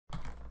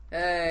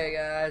Hey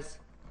guys,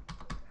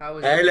 how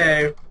was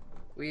Hello.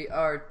 We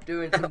are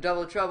doing some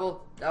double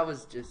trouble. That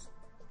was just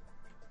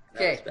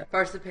okay.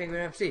 First the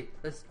Penguin FC.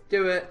 Let's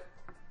do it.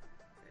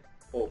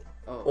 Oh,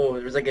 Oh, oh,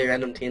 there was like a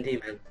random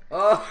TNT, man.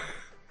 oh.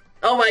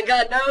 Oh my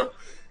God, no!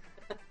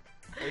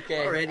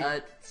 Okay. Already.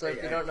 So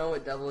if you don't know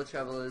what double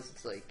trouble is,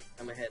 it's like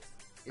I'm ahead.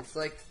 it's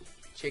like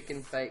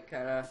chicken fight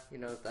kind of, you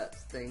know that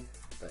thing.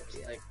 But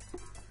yeah, Like,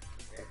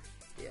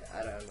 yeah.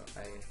 I don't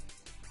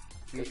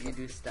know. You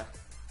do stuff.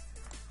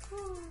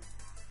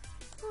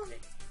 okay.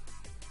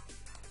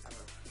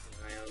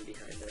 I am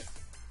behind there.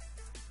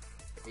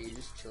 Are you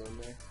just chilling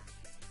there,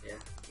 Yeah.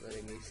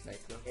 letting me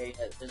snipe them? Yeah,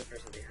 there's a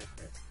person behind us.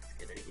 Let's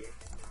get out of here.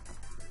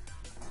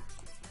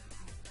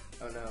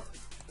 Oh no.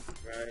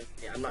 Right.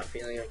 Yeah, I'm not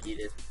feeling like you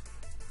did.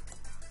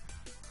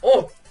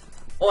 Oh!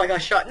 Oh, I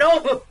got shot.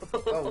 No!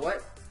 Oh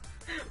what?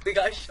 We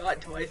got shot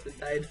twice and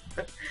died.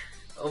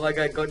 Oh my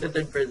God, go to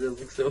third person. It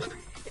looks so.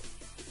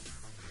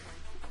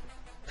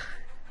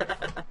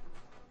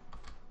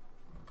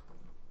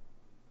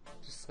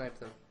 Just snipe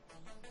them.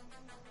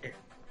 Yeah.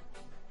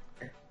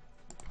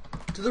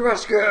 To the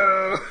rescue!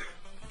 What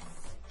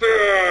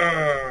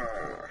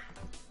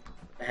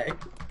the heck?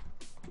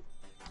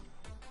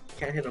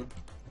 Can't hit him.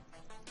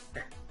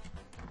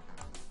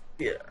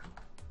 Yeah.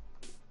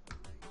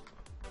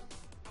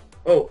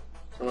 Oh,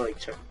 someone like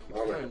chucked a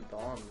bomb at him.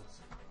 Bombs.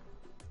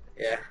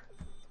 Yeah.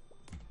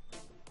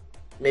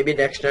 Maybe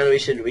next round we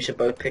should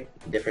both pick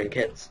different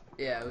kits.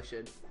 Yeah, we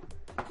should.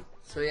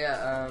 So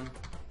yeah,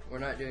 we're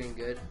not doing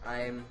good.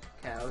 I'm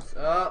cows.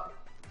 Oh!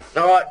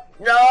 No,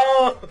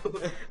 no.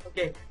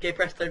 Okay,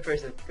 press third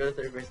person. Go to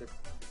third person.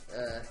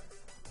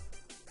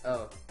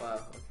 Oh, wow,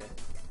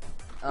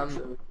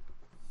 okay.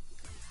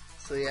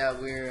 So yeah,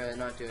 we're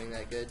not doing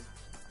that good.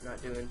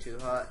 Not doing too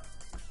hot.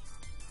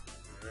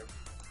 No.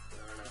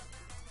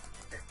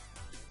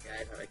 Yeah,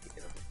 I thought I could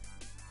get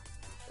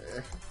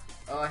him.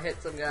 Oh, I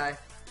hit some guy.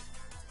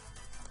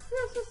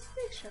 There's a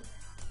station.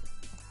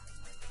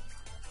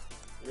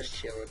 I'm just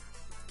chilling.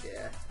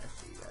 Yeah, I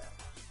see that.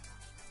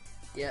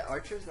 Yeah,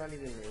 Archer's not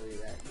even really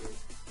that good.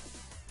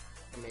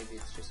 Or maybe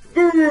it's just me.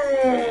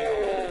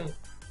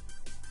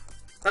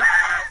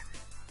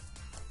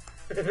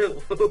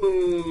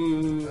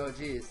 Oh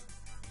jeez.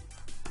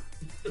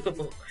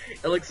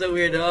 It looks so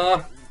weird.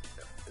 Oh,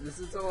 This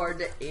is so hard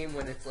to aim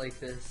when it's like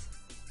this.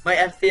 my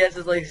FPS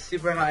is like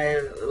super high.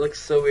 It looks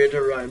so weird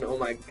to run. Oh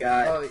my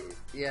God. Oh,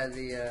 yeah,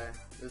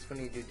 this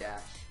when you do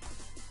dash.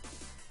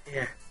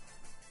 Yeah.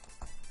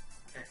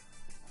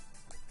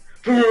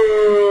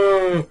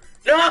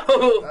 No!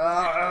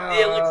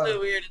 See, it looks so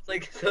weird. It's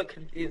like so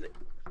confusing.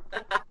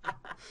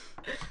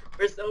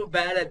 We're so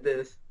bad at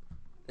this.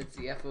 It's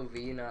the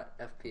FOV, not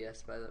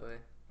FPS, by the way.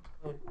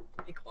 Oh,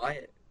 be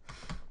quiet.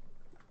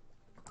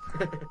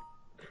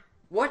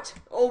 What?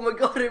 Oh my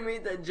god, I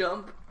made that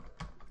jump.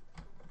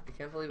 I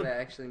can't believe I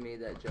actually made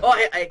that jump. Oh,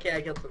 I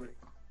killed somebody.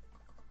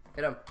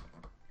 Hit him.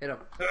 Hit him.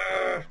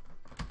 Hit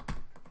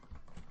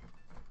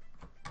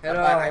Hit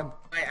him.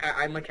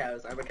 I'm a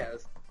cows. I'm a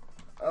cows.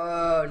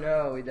 Oh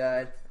no, we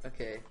died.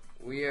 Okay.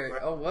 We are.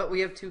 Oh, what? We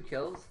have 2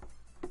 kills?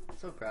 I'm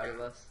so proud of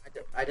us.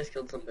 I just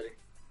killed somebody.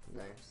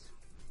 Nice.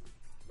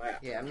 My,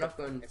 Yeah, I'm not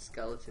going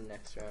skeleton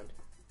next round.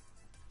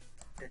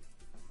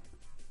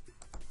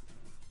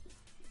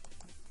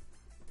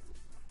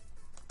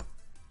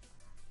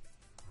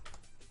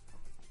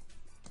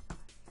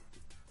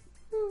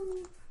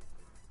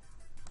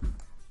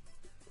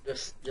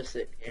 Just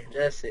sit here.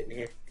 Just sitting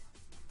here.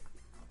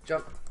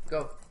 Jump.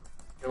 Go.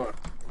 Come on.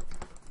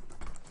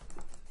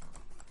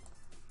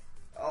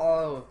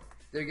 Oh,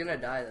 they're gonna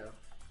die though.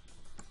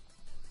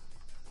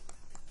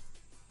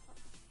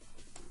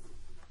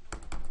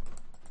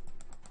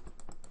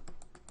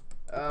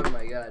 Oh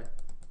my god.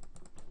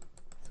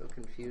 So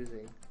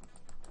confusing.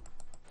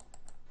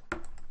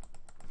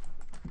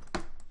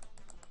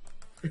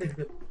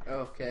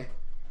 Okay.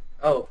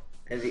 Oh,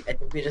 I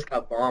think we just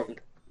got bombed.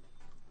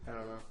 I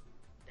don't know.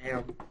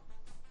 Damn.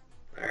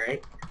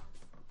 Alright.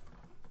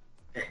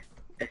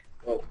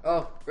 Whoa.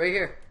 Oh, right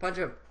here. Punch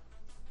him.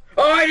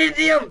 Oh, I didn't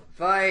see him!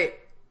 Fight.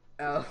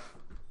 Oh.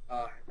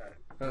 Oh,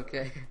 no.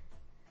 Okay.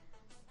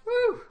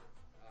 Woo.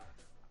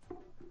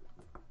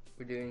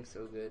 We're doing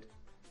so good.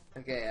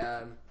 Okay,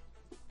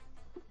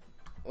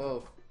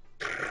 whoa.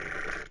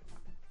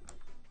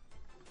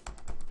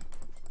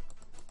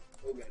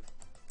 Oh, good.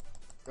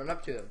 Run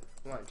up to him.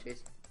 Come on,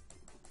 chase.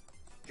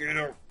 Get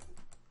him.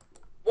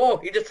 Whoa,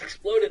 he just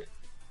exploded.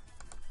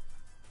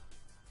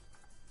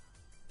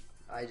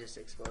 I just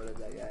exploded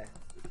that guy.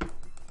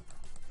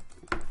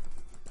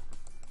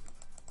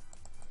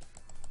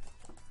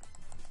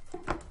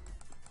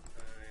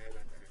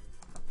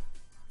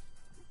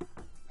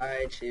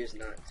 I choose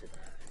not to die.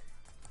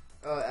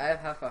 Oh, I have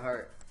half a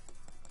heart.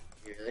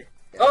 You really?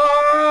 Yeah.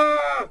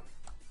 Oh!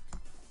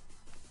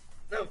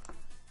 No.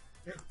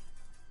 No.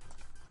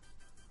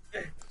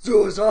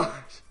 Suicide!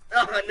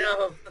 Oh,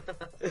 no.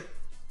 I'm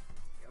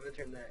gonna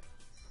turn that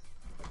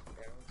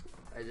down.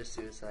 I just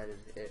suicided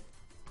it.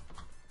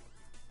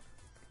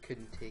 I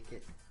couldn't take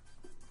it.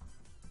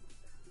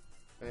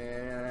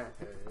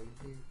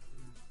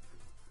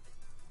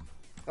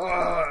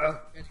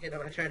 hit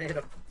him. I tried to hit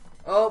him.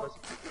 Oh.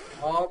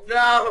 Oh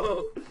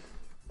no!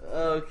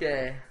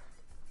 Okay.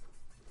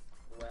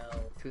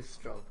 Well, Too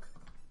strong.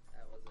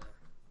 that was a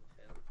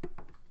fail.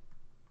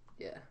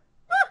 Yeah.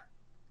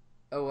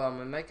 Oh wow,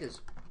 my mic is.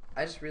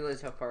 I just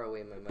realized how far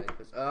away my mic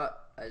was. I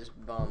just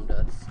bombed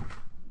us.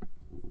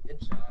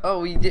 Good job. Oh,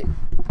 we did.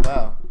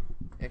 Wow.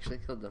 Actually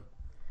killed them.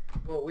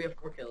 Well, we have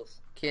 4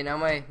 kills. Okay, now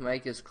my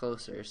mic is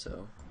closer,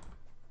 so.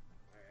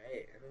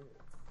 Alright.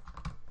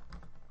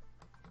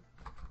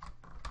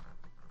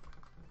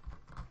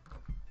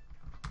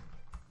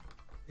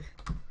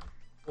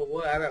 Well,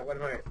 what? I got 1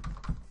 heart.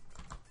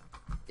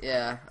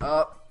 Yeah.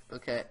 Oh,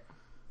 okay.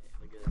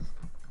 Look at this.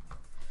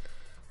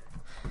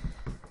 Alright,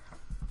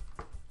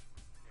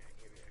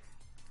 here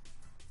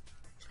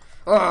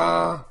we are.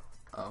 Oh.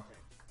 Oh.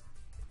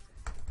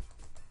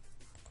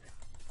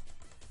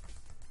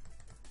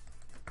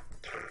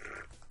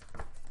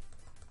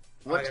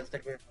 Oh, I got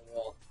stuck in the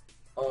wall.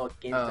 Oh,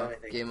 game's done, I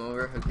think. Game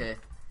over? Okay.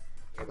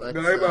 Let's,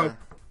 Game over.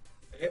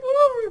 Game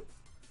over.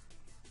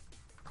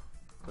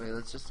 wait,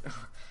 let's just...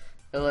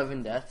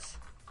 11 deaths.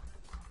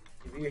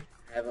 Did we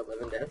have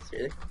 11 deaths,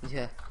 really?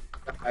 Yeah.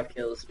 5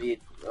 kills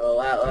speed. Oh,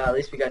 wow, at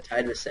least we got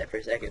tied with Set for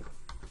a second.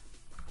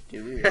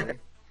 Do we really?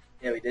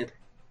 Yeah, we did.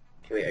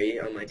 Okay, wait, are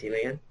you on my team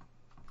again?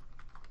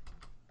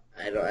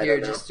 I Here, don't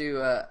know. just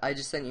do, I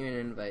just sent you an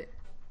invite.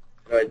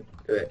 How do I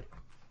do it?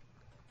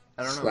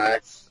 I don't know.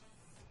 Slash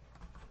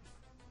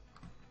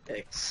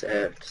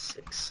accept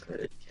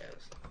 600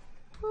 cows.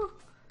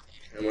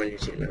 I'm on your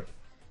team now.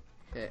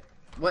 Okay.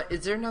 What,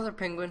 is there another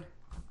penguin?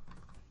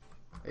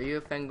 Are you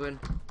a penguin?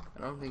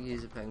 I don't think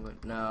he's a penguin.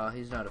 No,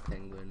 he's not a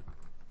penguin.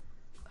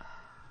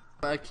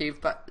 A cave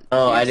Oh, cave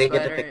I didn't get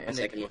to spider pick the and a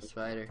second one.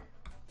 spider.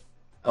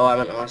 Oh, I'm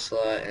an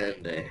ocelot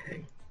and a...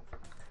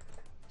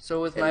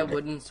 So with my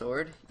wooden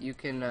sword, you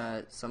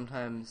can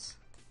sometimes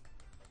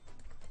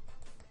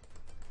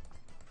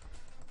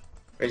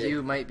Where's you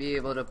it? might be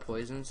able to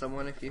poison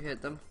someone if you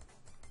hit them.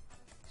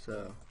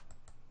 So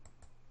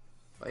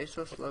why are you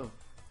so slow?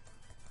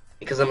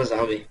 Because I'm a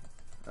zombie.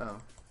 Oh,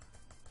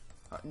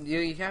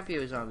 you can't be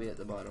a zombie at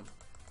the bottom.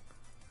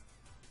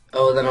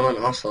 Oh, then I'm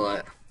an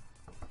ocelot.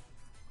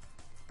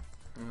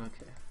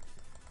 Okay.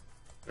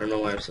 I don't know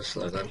why I'm so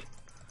slow then. Do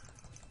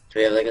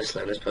we have like a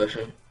slowness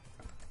potion?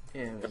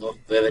 Yeah. No,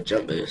 we have a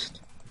jump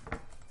boost.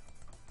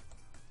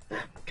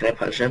 Can I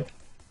punch him?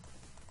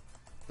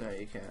 No,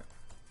 you can't.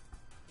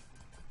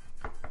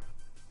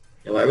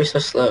 Yeah, why are we so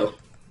slow?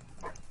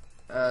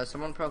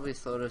 Someone probably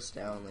slowed us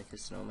down like a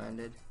snowman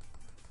did.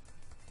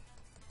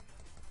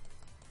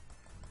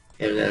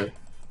 And then...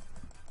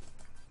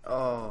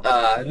 Oh.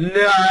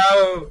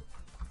 No!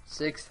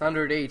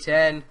 600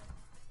 A10.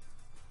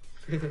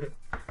 Alright,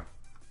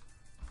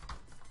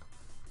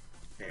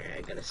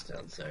 I got a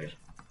stone sword.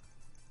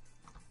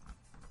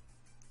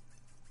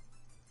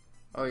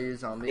 Oh, you're a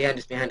zombie? Behind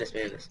us, behind us,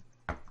 behind us.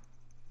 I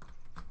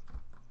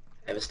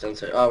have a stone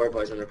sword. Oh, we're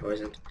poisoned, we're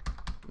poisoned.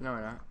 No,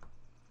 we're not.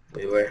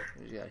 We were.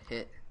 We just got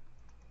hit.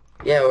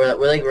 Yeah, we're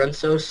like run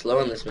so slow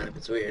on this map,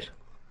 it's weird.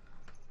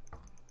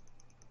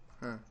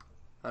 Huh.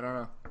 I don't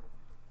know.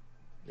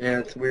 Yeah,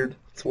 it's weird.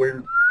 It's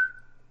weird.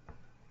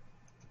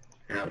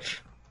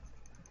 Ouch.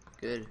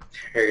 Good. It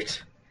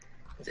hurts.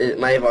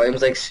 My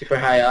volume's like super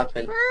high up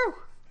and...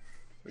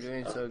 We're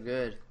doing so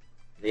good.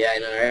 Yeah, I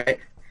know, right?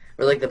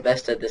 We're like the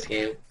best at this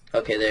game.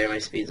 Okay, there, my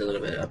speed's a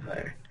little bit up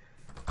higher.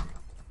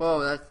 Whoa,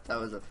 that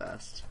was a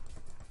fast.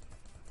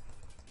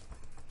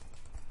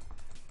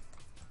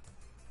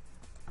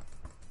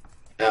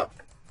 Oh.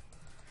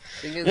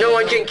 Thing is, No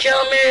one can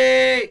kill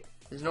me!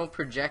 There's no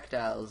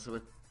projectiles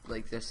with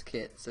like this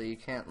kit, so you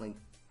can't like.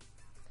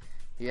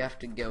 You have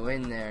to go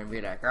in there and be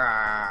like,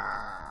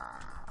 ah.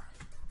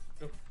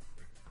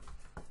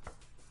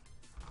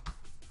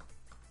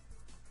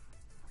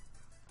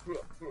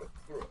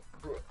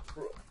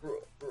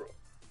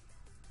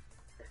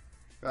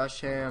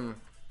 Rush him.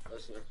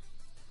 Listen.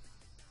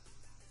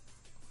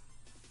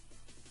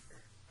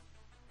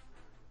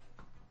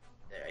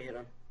 There, I hit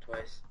him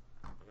twice.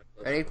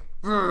 Ready?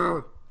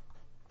 Oh.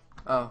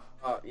 Oh,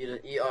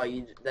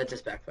 that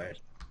just backfired.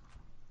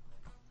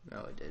 No,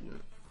 it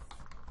didn't.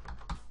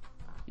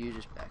 You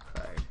just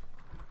backfired.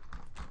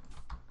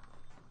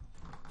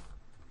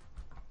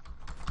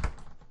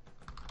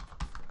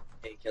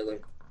 Hey, kill him.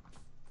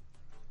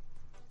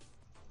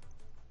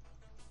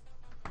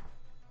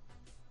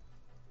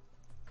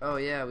 Oh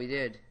yeah, we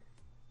did.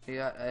 We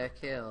got a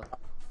kill.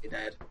 He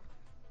died.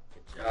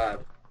 Good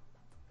job.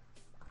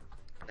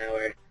 Now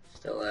we're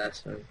still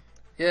last one.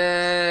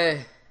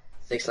 Yay!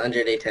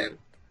 600 A10.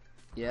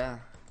 Yeah.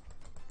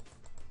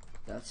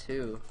 That's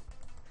who.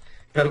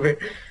 Remember?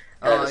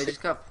 Oh, I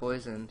just got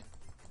poisoned.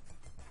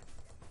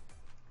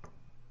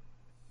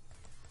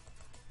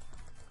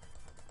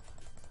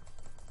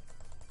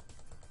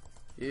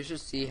 You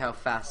should see how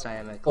fast I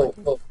am at Whoa,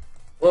 clicking. whoa,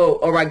 whoa!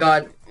 Oh my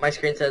God! My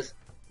screen says,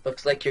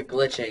 "Looks like you're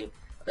glitching."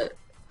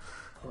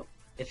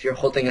 If you're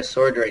holding a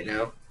sword right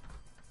now,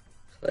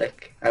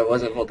 like I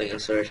wasn't holding a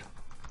sword.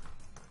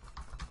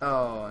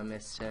 Oh, I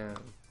missed him.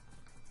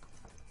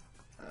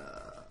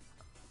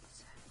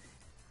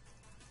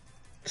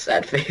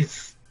 Sad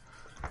face.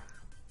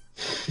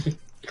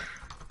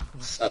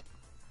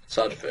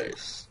 Sad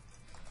face.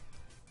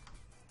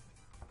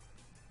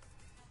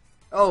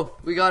 Oh,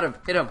 we got him.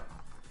 Hit him.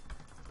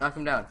 Knock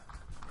him down.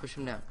 Push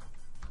him down.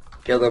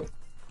 Kill him.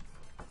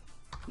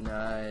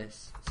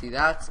 Nice. See,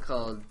 that's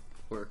called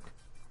work.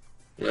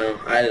 No,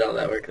 I did all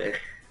that work there.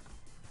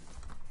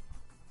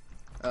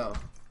 Oh.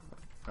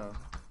 Oh.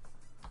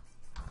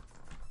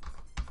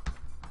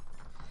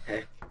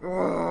 Heck.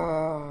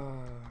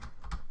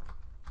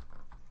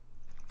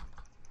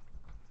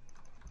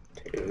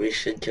 Dude, we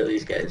should kill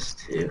these guys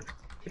too.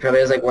 He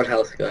probably has like 1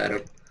 health. Go at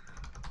him.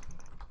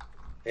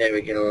 There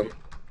we kill him.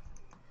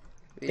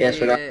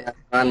 Yes, we're not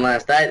on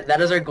last. That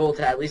is our goal,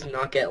 to at least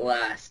not get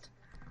last.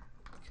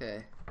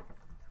 Okay.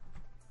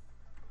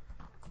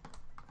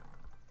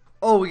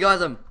 Oh, we got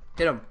them.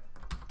 Hit him.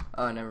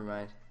 Oh, never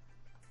mind.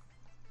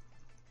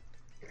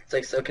 It's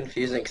like so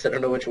confusing because I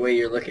don't know which way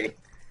you're looking.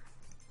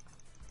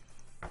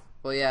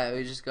 Well, yeah,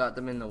 we just got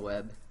them in the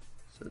web.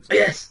 So it's Oh,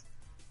 yes.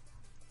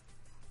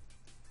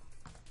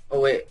 Oh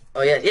wait.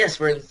 Oh yeah. Yes,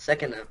 we're in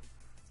second now.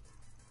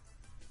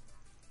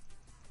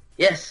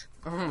 Yes.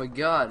 Oh my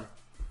god.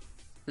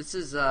 This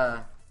is,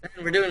 Man,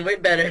 we're doing way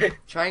better.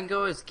 try and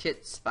go as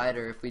Kit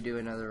Spider if we do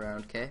another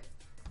round, okay?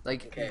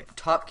 Like, Okay.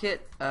 top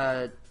Kit,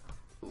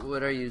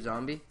 what are you,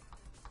 zombie?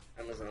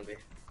 I'm a zombie.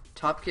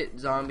 Top Kit,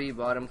 zombie,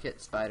 bottom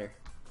Kit, Spider.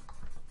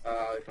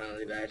 Oh, we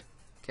finally died.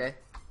 Okay?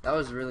 That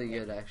was really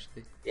good,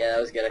 actually. Yeah, that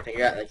was good. I think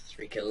I got like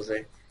 3 kills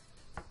there.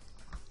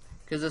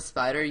 Because a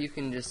Spider, you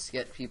can just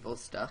get people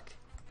stuck.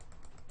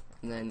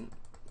 And then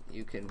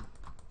you can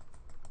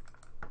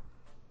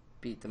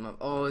beat them up.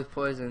 Oh, he's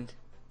poisoned.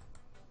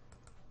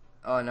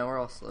 Oh, now we're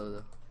all slow,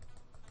 though.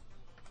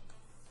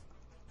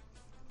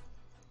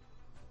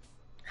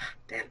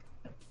 Damn.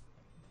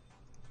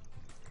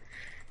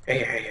 Right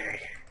here, right here, right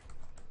here.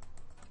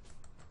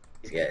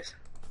 These guys.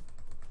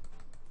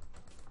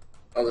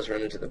 I'll just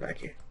run into the back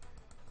here.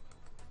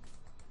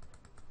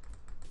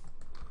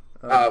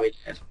 Oh, we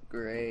did.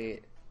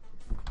 Great.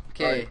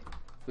 Okay,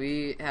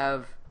 we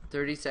have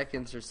 30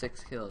 seconds for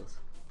 6 kills.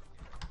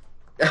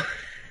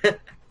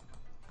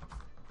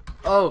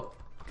 Oh,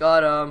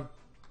 got him.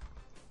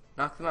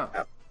 Knock them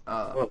out.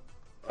 Oh.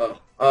 Oh,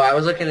 I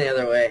was looking the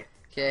other way.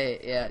 Okay,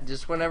 yeah,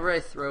 just whenever I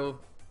throw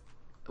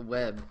a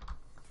web,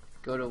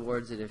 go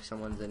towards it if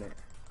someone's in it.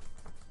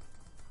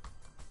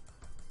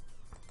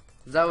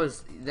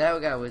 'Cause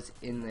that guy was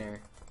in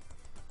there.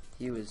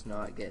 He was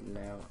not getting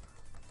out.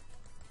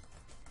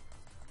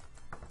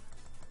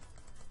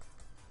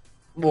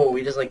 Whoa,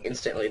 we just like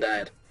instantly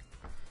died.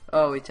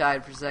 Oh, we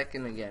tied for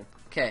second again.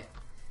 Okay.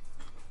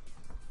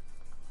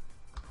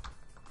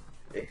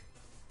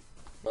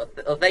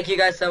 Well, thank you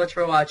guys so much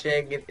for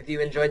watching. If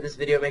you enjoyed this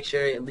video, make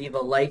sure you leave a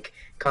like,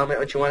 comment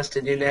what you want us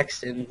to do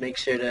next, and make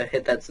sure to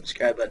hit that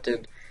subscribe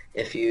button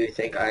if you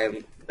think I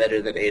am better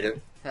than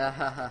Ayden. Ha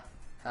ha ha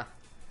ha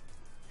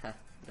ha.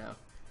 No.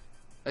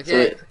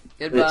 Okay. So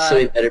Goodbye.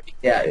 we better be.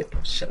 Yeah.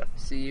 Shut up.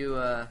 See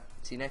you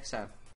next time.